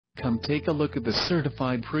Come take a look at the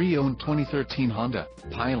certified pre-owned 2013 Honda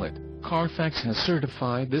Pilot. Carfax has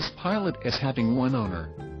certified this Pilot as having one owner.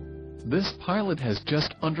 This Pilot has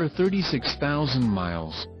just under 36,000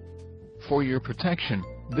 miles. For your protection,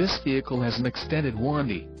 this vehicle has an extended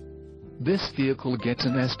warranty. This vehicle gets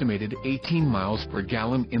an estimated 18 miles per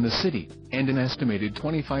gallon in the city, and an estimated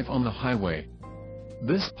 25 on the highway.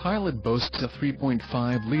 This Pilot boasts a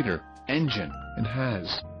 3.5-liter engine, and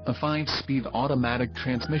has a 5-speed automatic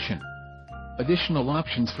transmission. Additional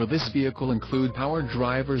options for this vehicle include power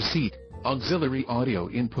driver's seat, auxiliary audio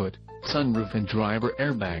input, sunroof and driver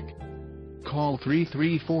airbag. Call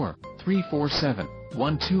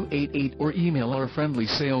 334-347-1288 or email our friendly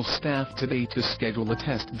sales staff today to schedule a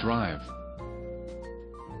test drive.